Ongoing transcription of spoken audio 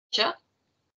pleasure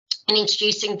in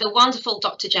introducing the wonderful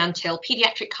Dr. Jan Till,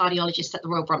 paediatric cardiologist at the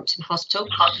Royal Brompton Hospital,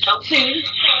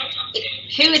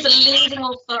 who is a leading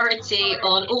authority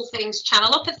on all things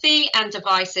channelopathy and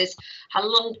devices. Her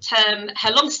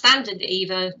long-standing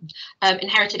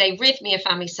inherited arrhythmia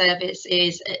family service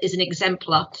is an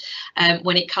exemplar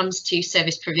when it comes to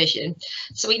service provision.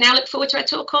 So we now look forward to our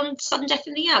talk on sudden death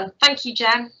in the young. Thank you,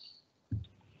 Jan.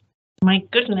 My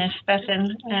goodness,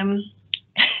 Bethan.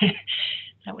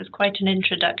 That was quite an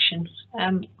introduction.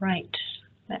 Right,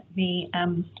 let me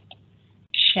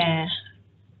share.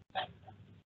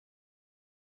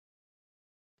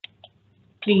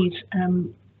 Please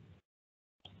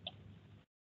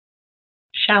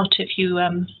shout if you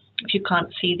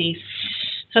can't see these.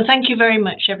 So thank you very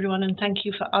much, everyone, and thank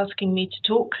you for asking me to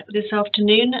talk this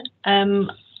afternoon.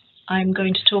 I'm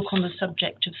going to talk on the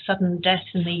subject of sudden death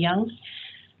in the young.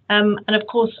 And of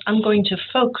course, I'm going to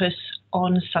focus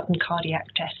on sudden cardiac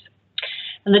death.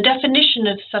 And the definition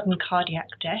of sudden cardiac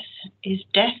death is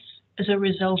death as a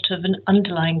result of an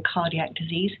underlying cardiac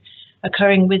disease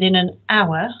occurring within an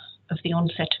hour of the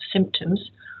onset of symptoms,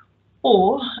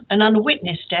 or an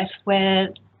unwitnessed death where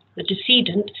the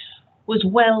decedent was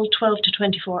well 12 to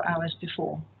 24 hours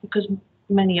before, because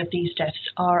many of these deaths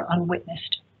are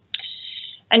unwitnessed.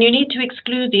 And you need to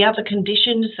exclude the other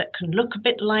conditions that can look a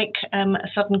bit like a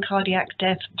sudden cardiac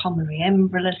death, pulmonary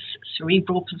embolus,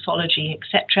 cerebral pathology,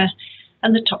 etc.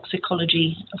 And the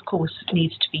toxicology, of course,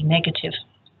 needs to be negative.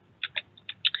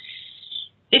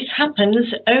 This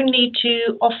happens only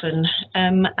too often,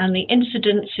 and the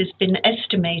incidence has been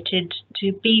estimated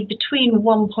to be between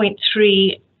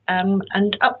 1.3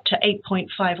 and up to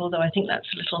 8.5, although I think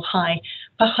that's a little high,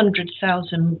 per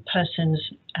 100,000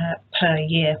 persons per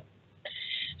year.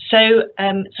 So,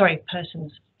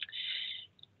 persons.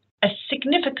 A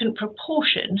significant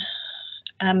proportion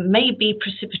may be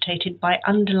precipitated by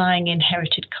underlying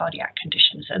inherited cardiac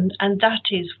conditions, and that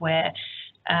is where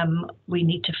we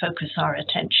need to focus our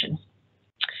attention.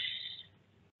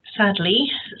 Sadly,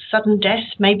 sudden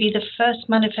death may be the first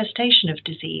manifestation of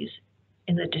disease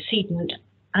in the decedent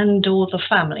and or the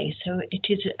family, so it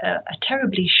is a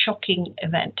terribly shocking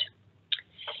event.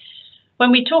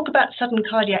 When we talk about sudden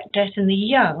cardiac death in the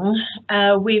young,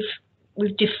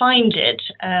 we've defined it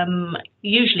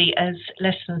usually as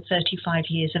less than 35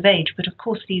 years of age, but of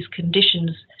course these conditions,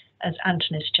 as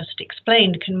Antonis just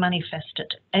explained, can manifest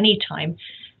at any time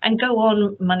and go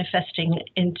on manifesting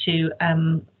into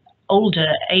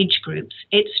older age groups.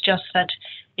 It's just that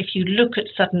if you look at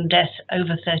sudden death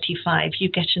over 35, you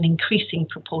get an increasing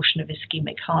proportion of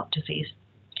ischemic heart disease.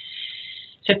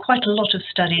 So quite a lot of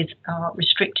studies are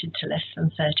restricted to less than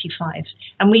 35.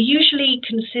 And we usually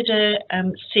consider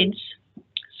SIDS,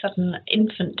 sudden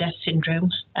infant death syndrome,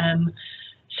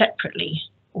 separately,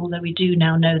 although we do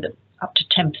now know that up to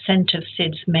 10% of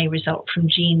SIDS may result from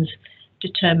genes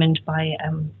determined by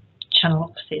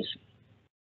channelopathies.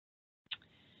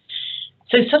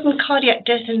 So sudden cardiac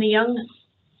death in the young,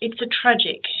 it's a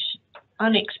tragic,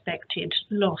 unexpected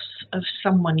loss of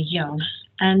someone young,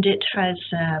 and it has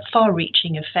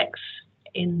far-reaching effects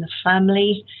in the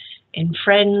family, in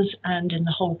friends, and in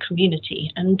the whole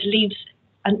community, and leaves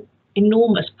an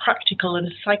enormous practical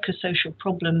and psychosocial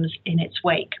problems in its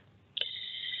wake.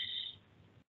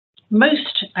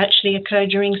 Most actually occur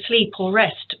during sleep or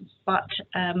rest, but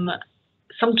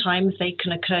sometimes they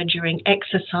can occur during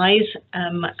exercise,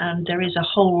 and there is a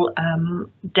whole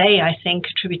day, I think,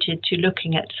 attributed to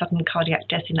looking at sudden cardiac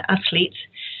death in athletes.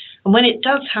 And when it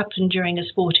does happen during a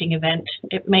sporting event,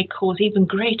 it may cause even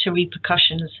greater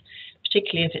repercussions,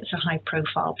 particularly if it's a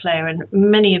high-profile player. And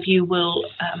many of you will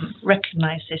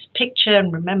recognize this picture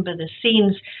and remember the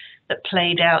scenes that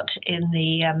played out in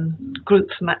the group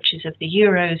matches of the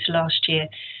Euros last year,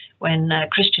 when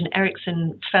Christian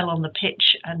Eriksen fell on the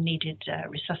pitch and needed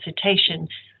resuscitation.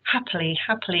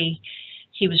 Happily,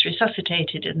 he was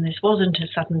resuscitated, and this wasn't a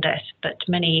sudden death, but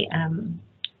many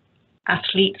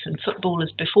athletes and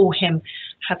footballers before him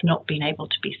have not been able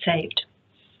to be saved.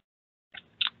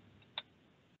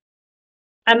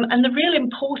 And the real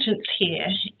importance here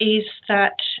is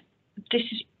that this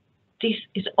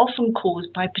is often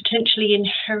caused by potentially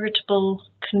inheritable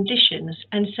conditions,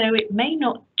 and so it may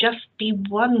not just be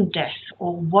one death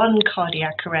or one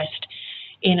cardiac arrest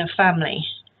in a family,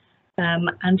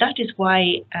 and that is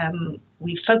why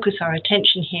we focus our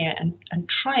attention here and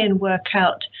try and work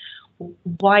out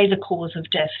why the cause of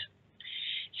death.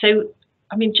 So,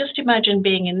 I mean, just imagine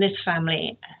being in this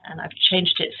family, and I've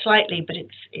changed it slightly, but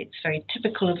it's very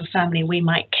typical of a family we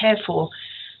might care for.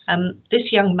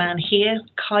 This young man here,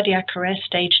 cardiac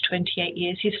arrest, age 28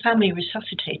 years, his family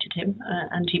resuscitated him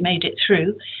and he made it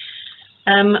through.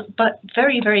 But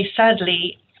very, very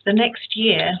sadly, the next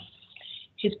year,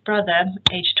 his brother,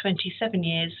 aged 27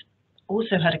 years,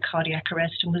 also had a cardiac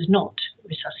arrest and was not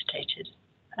resuscitated.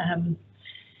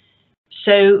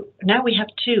 So now we have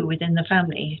two within the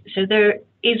family. So there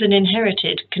is an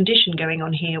inherited condition going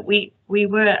on here. We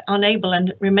were unable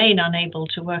and remain unable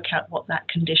to work out what that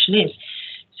condition is.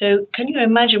 So can you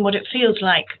imagine what it feels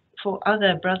like for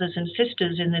other brothers and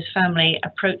sisters in this family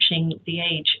approaching the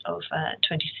age of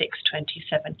 26,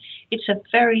 27? It's a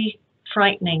very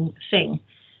frightening thing.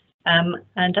 And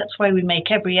that's why we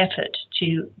make every effort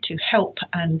to help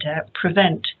and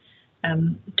prevent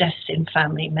deaths in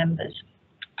family members.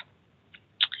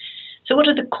 So what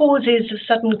are the causes of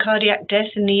sudden cardiac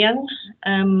death in the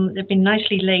young? They've been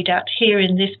nicely laid out here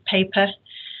in this paper.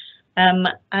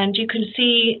 And you can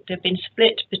see they've been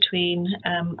split between,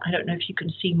 I don't know if you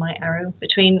can see my arrow,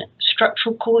 between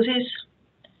structural causes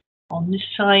on this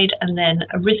side and then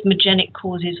arrhythmogenic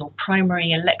causes or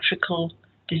primary electrical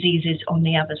diseases on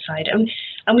the other side.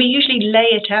 And we usually lay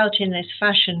it out in this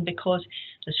fashion because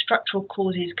the structural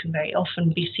causes can very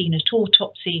often be seen at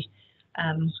autopsy,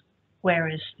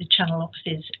 whereas the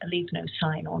channelopathies leave no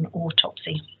sign on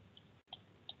autopsy.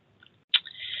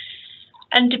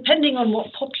 And depending on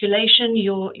what population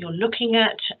you're looking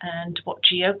at and what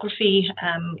geography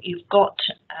you've got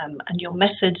and your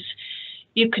methods,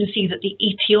 you can see that the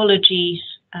etiology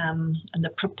and the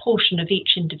proportion of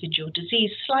each individual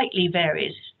disease slightly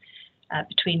varies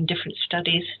between different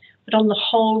studies. But on the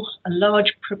whole, a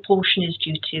large proportion is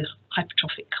due to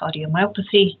hypertrophic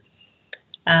cardiomyopathy.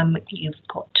 You've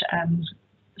got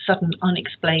sudden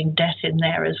unexplained death in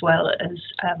there as well as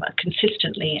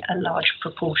consistently a large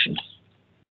proportion.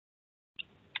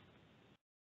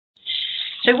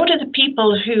 So what are the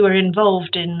people who are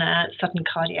involved in sudden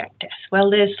cardiac death?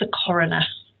 Well, there's the coroner.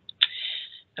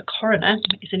 The coroner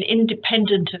is an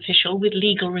independent official with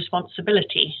legal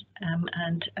responsibility.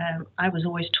 I was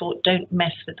always taught, don't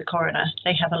mess with the coroner.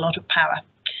 They have a lot of power.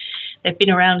 They've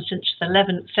been around since the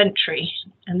 11th century,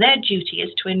 and their duty is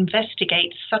to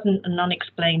investigate sudden and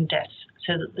unexplained deaths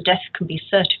so that the death can be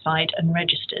certified and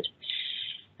registered.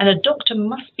 And a doctor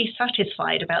must be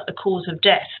satisfied about the cause of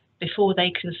death before they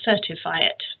can certify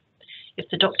it. If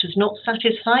the doctor's not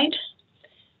satisfied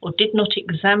or did not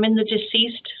examine the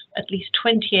deceased at least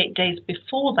 28 days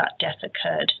before that death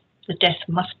occurred, the death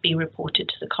must be reported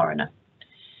to the coroner.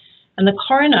 And the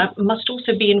coroner must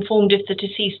also be informed if the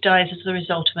deceased dies as the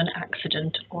result of an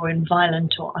accident or in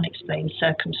violent or unexplained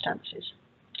circumstances.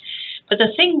 But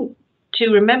the thing to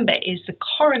remember is the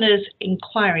coroner's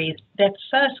inquiry, their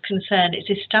first concern is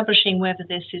establishing whether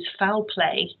this is foul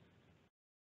play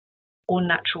or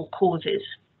natural causes.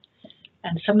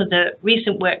 And some of the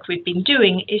recent work we've been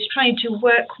doing is trying to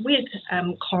work with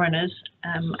coroners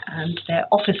and their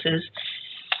officers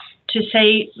to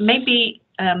say maybe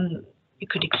you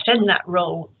could extend that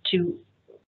role to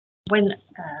when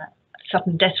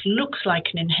sudden death looks like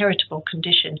an inheritable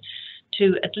condition,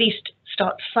 to at least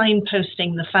start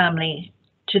signposting the family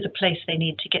to the place they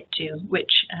need to get to,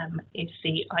 which is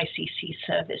the ICC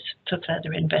service for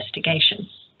further investigation.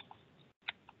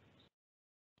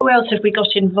 Who else have we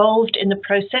got involved in the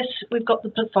process? We've got the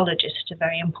pathologist, a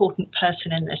very important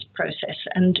person in this process.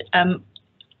 And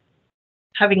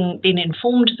having been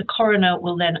informed, the coroner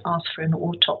will then ask for an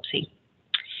autopsy.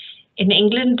 In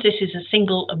England, this is a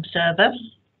single observer,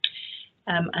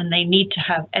 and they need to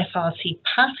have FRC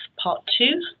Path Part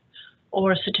 2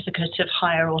 or a certificate of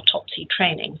higher autopsy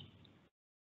training.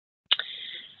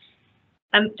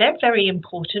 They're very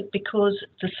important because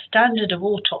the standard of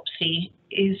autopsy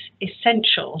is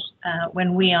essential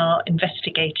when we are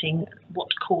investigating what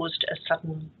caused a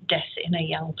sudden death in a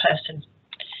young person.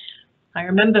 I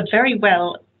remember very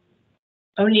well,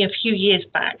 only a few years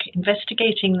back,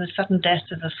 investigating the sudden death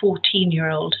of a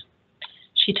 14-year-old.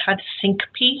 She'd had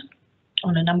syncope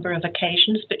on a number of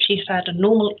occasions, but she had a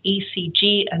normal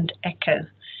ECG and echo.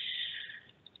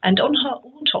 And on her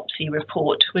autopsy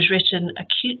report was written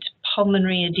acute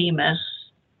pulmonary edema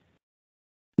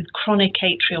with chronic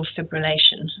atrial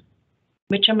fibrillation,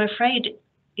 which I'm afraid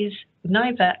is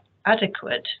neither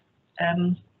adequate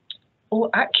or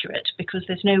accurate, because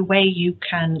there's no way you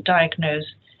can diagnose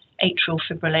atrial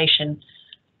fibrillation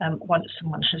once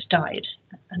someone has died,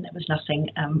 and there was nothing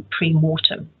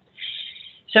pre-mortem.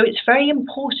 So it's very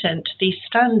important these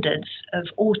standards of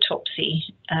autopsy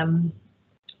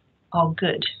are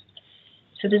good.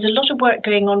 So there's a lot of work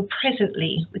going on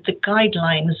presently with the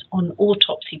guidelines on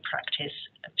autopsy practice,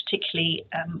 particularly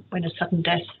when a sudden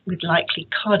death with likely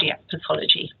cardiac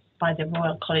pathology by the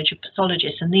Royal College of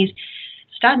Pathologists. And these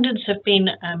standards have been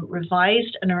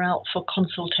revised and are out for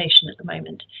consultation at the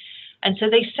moment. And so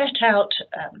they set out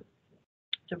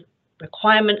the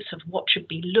requirements of what should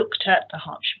be looked at. The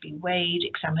heart should be weighed,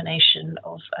 examination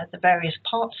of the various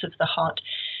parts of the heart.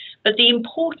 But the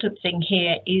important thing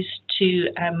here is to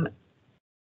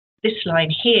this line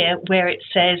here, where it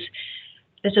says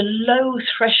there's a low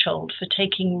threshold for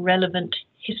taking relevant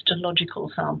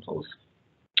histological samples.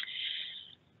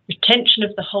 Retention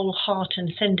of the whole heart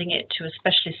and sending it to a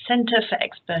specialist centre for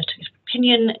expert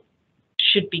opinion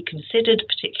should be considered,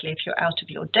 particularly if you're out of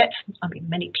your depth. I mean,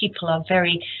 many people are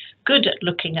very good at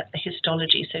looking at the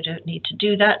histology, so don't need to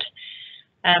do that.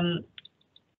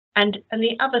 And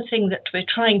the other thing that we're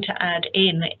trying to add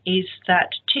in is that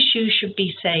tissue should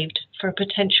be saved for a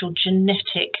potential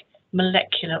genetic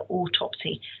molecular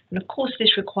autopsy. And of course,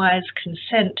 this requires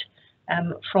consent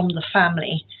from the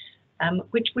family,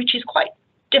 which is quite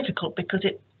difficult because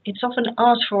it's often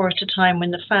asked for at a time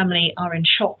when the family are in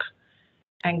shock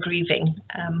and grieving,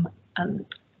 and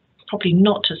probably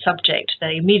not a subject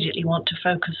they immediately want to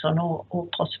focus on or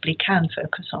possibly can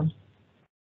focus on.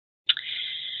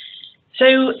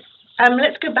 So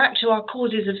let's go back to our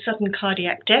causes of sudden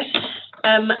cardiac death.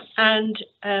 And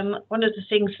one of the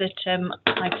things that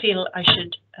I feel I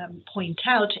should point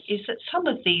out is that some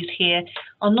of these here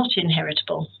are not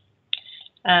inheritable.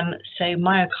 So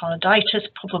myocarditis,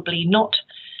 probably not.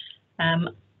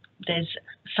 There's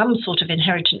some sort of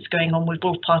inheritance going on with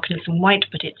Wolff-Parkinson-White,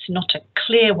 but it's not a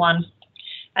clear one,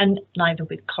 and neither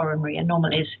with coronary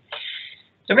anomalies.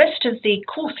 The rest of the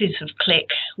courses of CLICC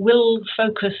will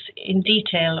focus in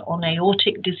detail on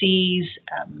aortic disease,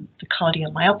 the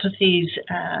cardiomyopathies,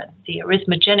 the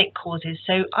arrhythmogenic causes.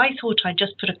 So I thought I'd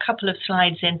just put a couple of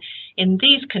slides in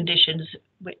these conditions,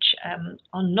 which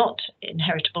are not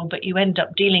inheritable, but you end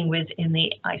up dealing with in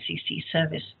the ICC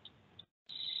service.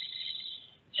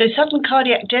 So sudden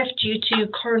cardiac death due to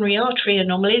coronary artery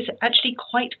anomalies, actually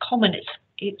quite common.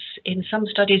 It's in some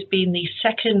studies been the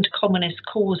second commonest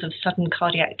cause of sudden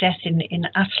cardiac death in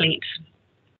athletes.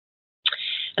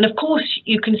 And of course,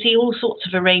 you can see all sorts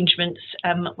of arrangements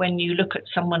when you look at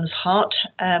someone's heart,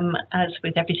 as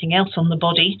with everything else on the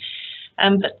body.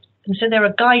 And so there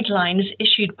are guidelines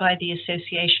issued by the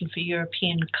Association for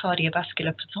European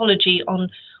Cardiovascular Pathology on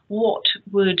what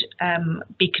would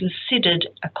be considered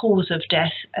a cause of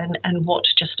death and what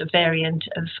just a variant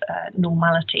of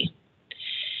normality.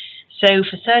 So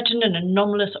for certain, an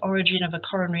anomalous origin of a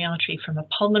coronary artery from a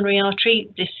pulmonary artery,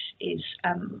 this is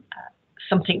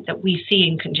something that we see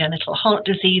in congenital heart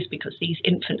disease because these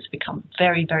infants become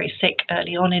very, very sick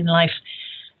early on in life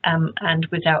and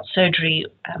without surgery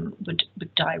would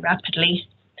die rapidly.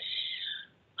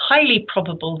 Highly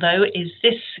probable, though, is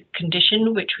this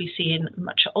condition, which we see in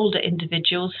much older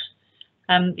individuals,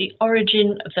 the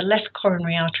origin of the left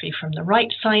coronary artery from the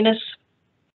right sinus,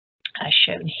 as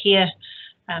shown here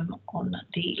on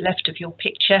the left of your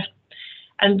picture.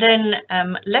 And then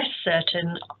less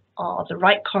certain are the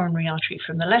right coronary artery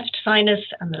from the left sinus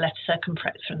and the left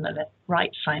circumflex from the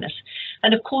right sinus.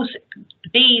 And of course,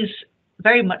 these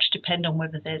very much depend on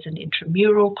whether there's an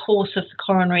intramural course of the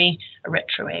coronary, a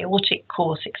retroaortic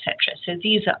course, etc. So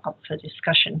these are up for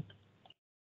discussion.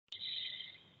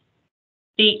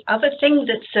 The other thing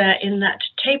that's in that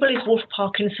table is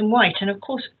Wolff-Parkinson-White. And of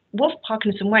course,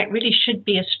 Wolff-Parkinson-White really should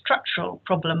be a structural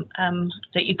problem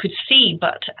that you could see,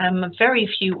 but very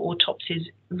few autopsies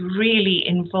really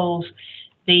involve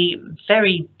the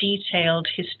very detailed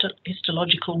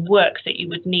histological work that you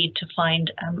would need to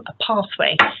find a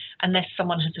pathway, unless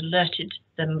someone has alerted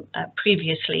them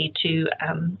previously to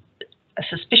a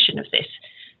suspicion of this,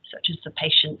 such as the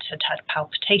patient had had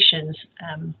palpitations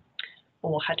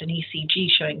or had an ECG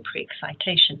showing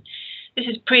pre-excitation. This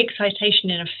is pre-excitation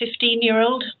in a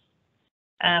 15-year-old,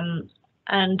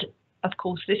 and of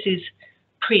course this is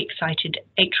pre-excited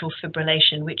atrial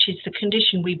fibrillation, which is the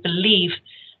condition we believe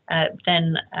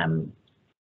then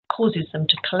causes them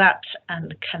to collapse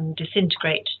and can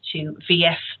disintegrate to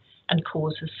VF and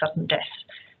cause a sudden death.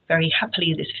 Very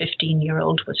happily, this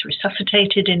 15-year-old was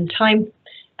resuscitated in time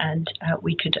and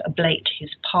we could ablate his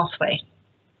pathway.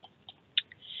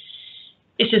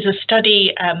 This is a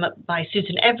study by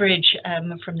Susan Everidge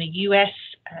from the US.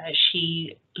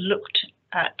 She looked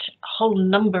at a whole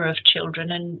number of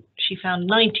children and she found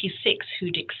 96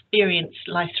 who'd experienced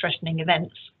life-threatening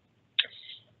events,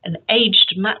 and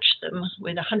aged matched them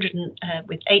with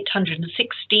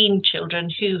 816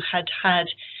 children who had had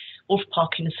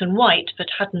Wolff-Parkinson-White but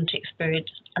hadn't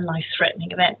experienced a life-threatening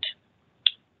event.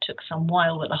 It took some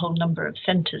while with a whole number of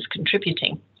centres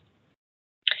contributing.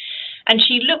 And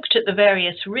she looked at the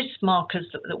various risk markers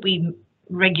that we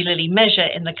regularly measure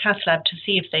in the cath lab to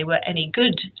see if they were any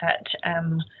good at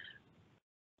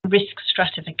risk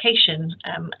stratification,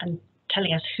 and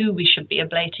telling us who we should be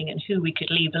ablating and who we could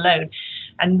leave alone.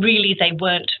 And really, they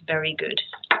weren't very good.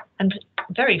 And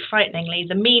very frighteningly,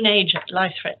 the mean age of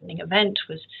life-threatening event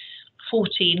was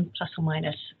 14 plus or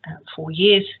minus 4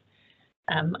 years.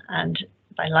 And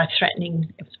by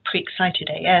life-threatening, it was pre-excited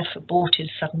AF, aborted,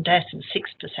 sudden death, and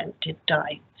 6% did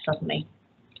die suddenly.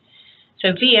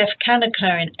 So VF can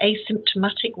occur in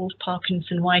asymptomatic Wolff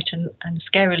Parkinson White, and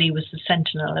scarily was the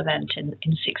sentinel event in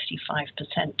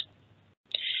 65%.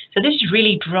 So this is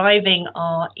really driving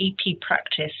our EP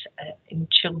practice in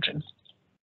children.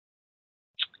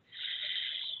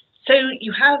 So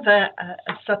you have a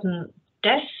sudden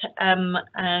death,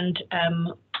 and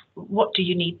what do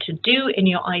you need to do in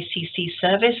your ICC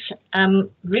service?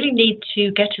 Really need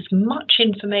to get as much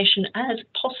information as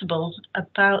possible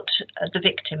about the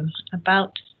victim,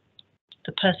 about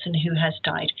the person who has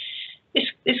died.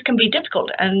 This can be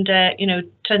difficult, and you know,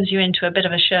 turns you into a bit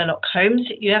of a Sherlock Holmes.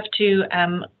 You have to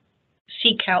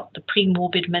seek out the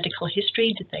pre-morbid medical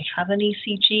history. Did they have an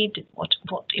ECG?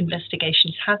 What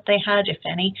investigations had they had, if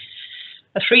any?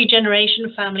 A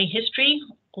 3-generation family history,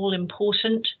 all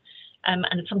important,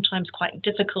 and sometimes quite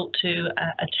difficult to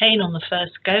attain on the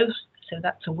first go. So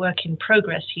that's a work in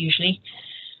progress usually.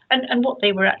 And what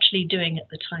they were actually doing at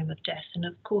the time of death. And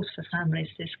of course, for families,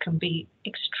 this can be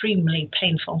extremely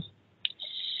painful.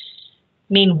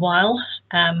 Meanwhile,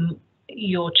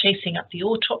 you're chasing up the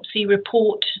autopsy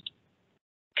report,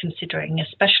 considering a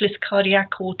specialist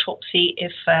cardiac autopsy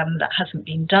if that hasn't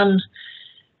been done,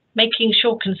 making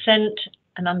sure consent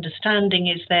and understanding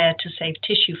is there to save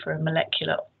tissue for a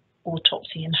molecular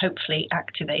autopsy, and hopefully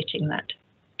activating that.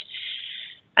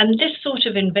 And this sort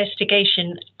of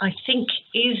investigation, I think,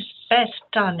 is best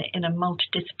done in a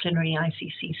multidisciplinary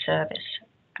ICC service,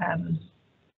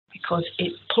 because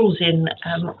it pulls in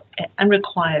and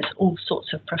requires all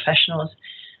sorts of professionals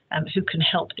who can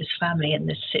help this family in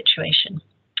this situation.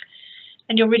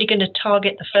 And you're really going to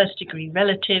target the first-degree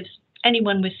relatives,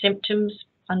 anyone with symptoms,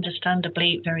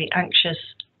 understandably very anxious,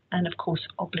 and of course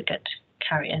obligate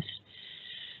carriers.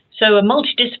 So a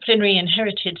multidisciplinary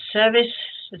inherited service,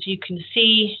 as you can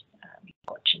see, you've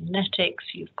got genetics,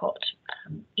 you've got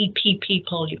EP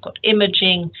people, you've got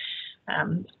imaging,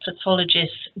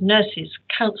 pathologists, nurses,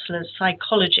 counsellors,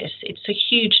 psychologists. It's a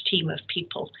huge team of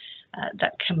people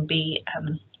that can be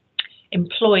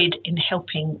employed in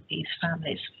helping these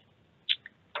families.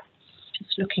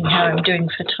 Just looking how I'm doing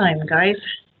for time, guys.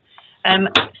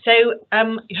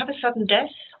 You have a sudden death.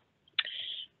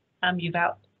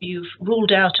 You've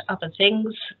ruled out other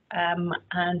things,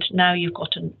 and now you've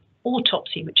got an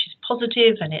autopsy which is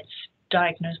positive, and it's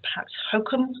diagnosed perhaps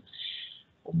HOCM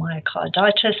or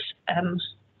myocarditis.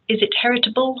 Is it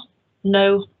heritable?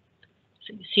 No.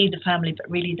 So you see the family, but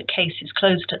really the case is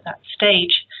closed at that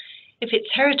stage. If it's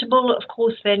heritable, of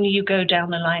course, then you go down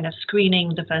the line of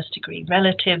screening the first-degree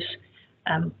relatives,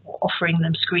 offering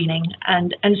them screening,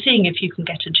 and seeing if you can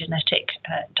get a genetic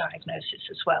diagnosis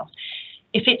as well.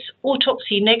 If it's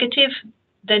autopsy negative,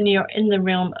 then you're in the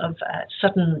realm of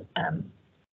sudden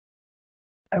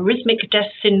arrhythmic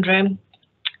death syndrome,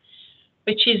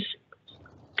 which is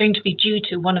going to be due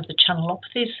to one of the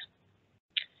channelopathies,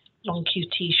 long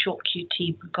QT, short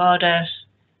QT, Brugada,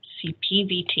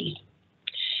 CPVT.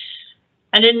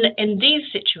 And in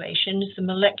these situations, the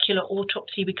molecular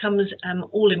autopsy becomes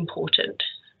all important.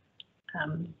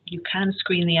 You can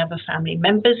screen the other family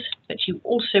members, but you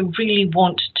also really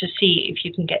want to see if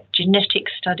you can get genetic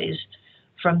studies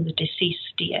from the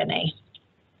deceased DNA.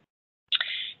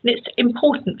 And it's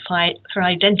important for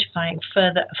identifying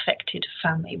further affected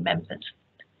family members.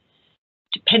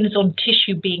 Depends on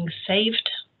tissue being saved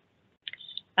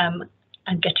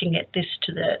and getting this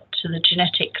to the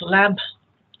genetic lab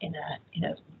in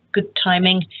a good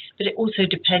timing, but it also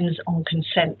depends on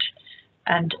consent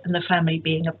and the family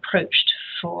being approached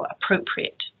for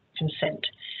appropriate consent.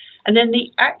 And then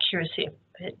the accuracy,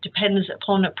 it depends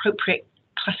upon appropriate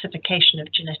classification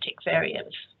of genetic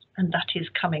variants, and that is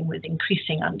coming with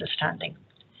increasing understanding.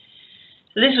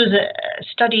 So this was a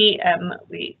study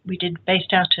we did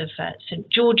based out of St.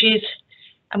 George's,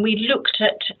 and we looked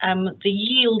at the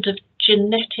yield of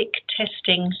genetic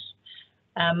testing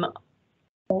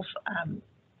of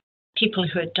people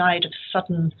who had died of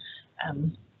sudden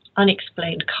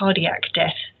unexplained cardiac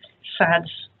death, SADS,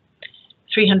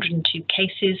 302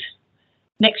 cases,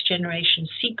 next generation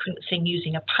sequencing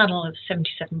using a panel of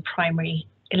 77 primary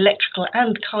electrical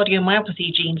and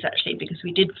cardiomyopathy genes, actually, because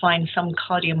we did find some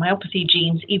cardiomyopathy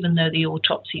genes even though the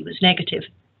autopsy was negative.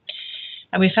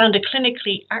 And we found a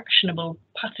clinically actionable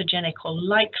pathogenic or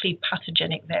likely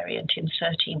pathogenic variant in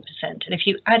 13%. And if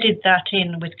you added that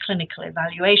in with clinical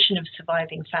evaluation of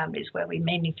surviving families where we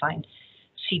mainly find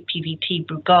CPVT,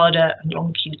 Brugada and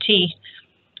long QT,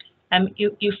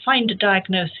 you find a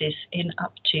diagnosis in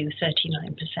up to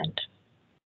 39%.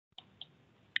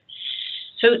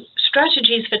 So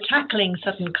strategies for tackling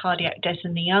sudden cardiac death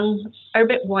in the young are a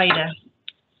bit wider.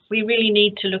 We really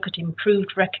need to look at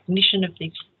improved recognition of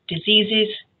these diseases.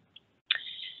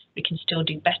 We can still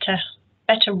do better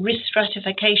risk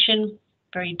stratification,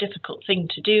 very difficult thing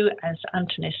to do, as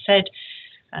Antonis said,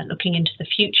 looking into the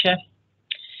future.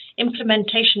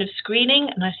 Implementation of screening,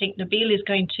 and I think Nabil is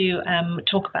going to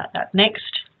talk about that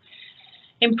next.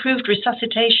 Improved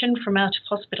resuscitation from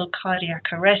out-of-hospital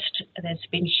cardiac arrest. There's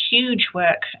been huge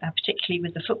work, particularly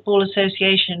with the Football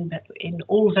Association, but in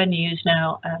all venues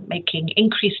now, making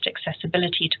increased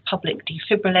accessibility to public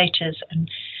defibrillators and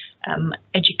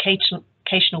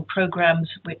educational programs,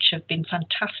 which have been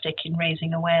fantastic in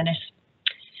raising awareness.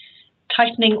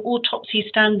 Tightening autopsy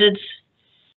standards,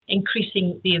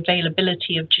 increasing the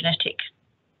availability of genetic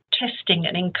testing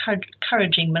and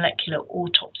encouraging molecular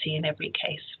autopsy in every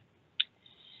case.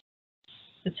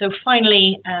 And so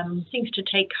finally, things to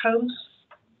take home.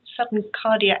 Sudden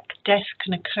cardiac death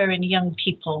can occur in young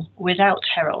people without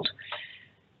herald,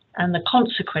 and the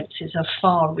consequences are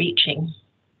far-reaching.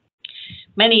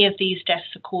 Many of these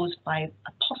deaths are caused by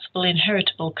a possible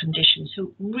inheritable condition,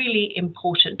 so really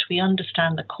important we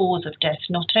understand the cause of death,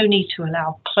 not only to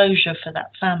allow closure for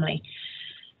that family,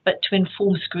 but to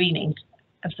inform screening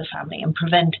of the family and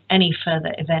prevent any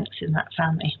further events in that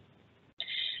family.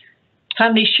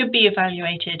 Families should be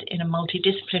evaluated in a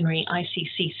multidisciplinary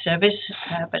ICC service,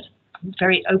 but I'm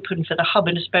very open for the hub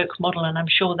and spoke model, and I'm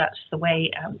sure that's the way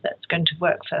that's going to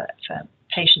work for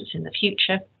patients in the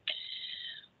future.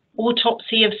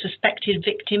 Autopsy of suspected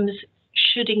victims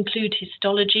should include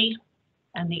histology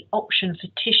and the option for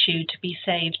tissue to be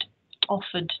saved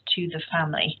offered to the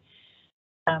family.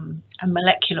 A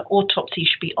molecular autopsy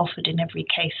should be offered in every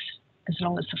case as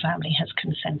long as the family has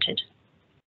consented.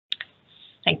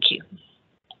 Thank you.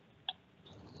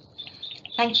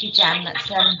 Thank you, Jan. That's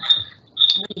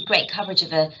really great coverage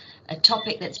of a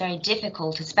topic that's very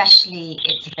difficult, especially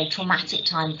it's a very traumatic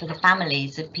time for the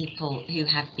families of people who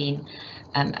have been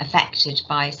affected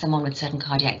by someone with sudden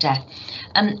cardiac death.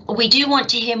 We do want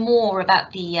to hear more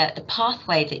about the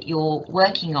pathway that you're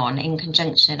working on in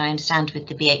conjunction, I understand, with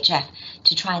the BHF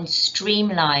to try and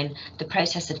streamline the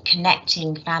process of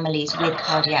connecting families with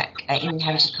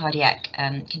inherited cardiac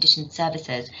condition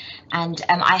services. And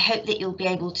I hope that you'll be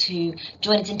able to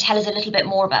join us and tell us a little bit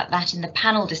more about that in the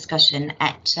panel discussion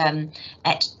at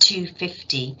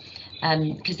 2:50,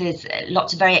 because there's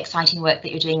lots of very exciting work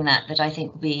that you're doing that I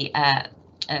think will be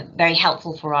very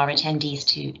helpful for our attendees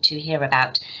to hear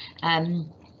about.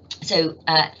 So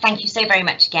thank you so very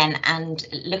much again, and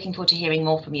looking forward to hearing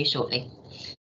more from you shortly.